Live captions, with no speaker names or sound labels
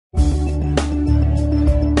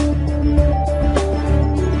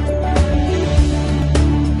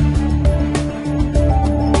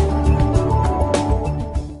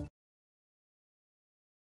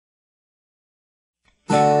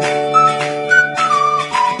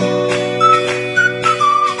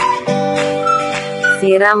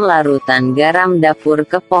Siram larutan garam dapur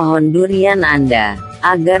ke pohon durian Anda,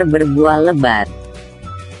 agar berbuah lebat.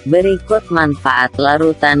 Berikut manfaat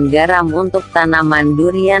larutan garam untuk tanaman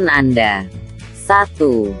durian Anda. 1.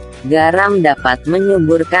 Garam dapat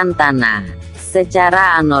menyuburkan tanah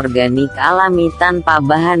secara anorganik alami tanpa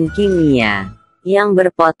bahan kimia yang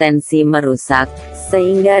berpotensi merusak,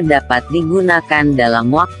 sehingga dapat digunakan dalam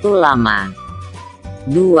waktu lama.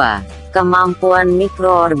 2. Kemampuan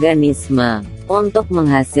mikroorganisme untuk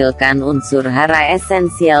menghasilkan unsur hara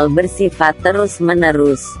esensial bersifat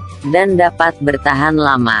terus-menerus, dan dapat bertahan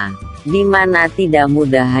lama, di mana tidak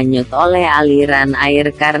mudah hanyut oleh aliran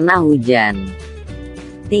air karena hujan.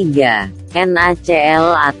 3.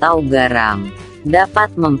 NaCl atau garam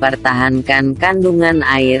dapat mempertahankan kandungan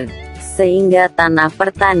air, sehingga tanah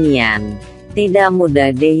pertanian tidak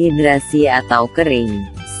mudah dehidrasi atau kering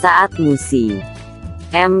saat musim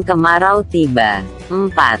kemarau tiba.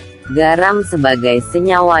 4. Garam sebagai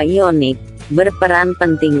senyawa ionik berperan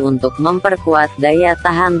penting untuk memperkuat daya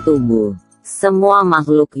tahan tubuh semua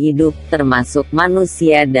makhluk hidup termasuk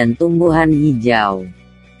manusia dan tumbuhan hijau.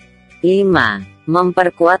 5.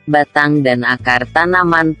 Memperkuat batang dan akar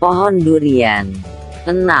tanaman pohon durian.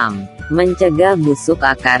 6. Mencegah busuk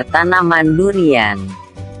akar tanaman durian.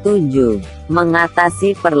 7.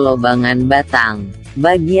 Mengatasi perlobangan batang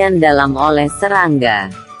bagian dalam oleh serangga.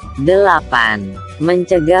 8.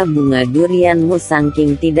 Mencegah bunga durian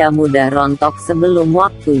musangking tidak mudah rontok sebelum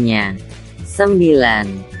waktunya.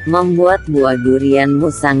 9. Membuat buah durian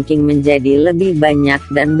musangking menjadi lebih banyak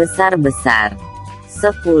dan besar-besar.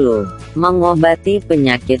 10. Mengobati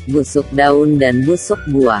penyakit busuk daun dan busuk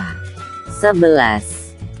buah.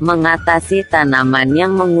 11. Mengatasi tanaman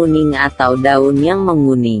yang menguning atau daun yang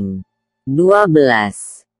menguning. 12.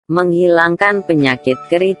 Menghilangkan penyakit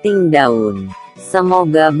keriting daun.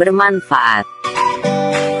 Semoga bermanfaat.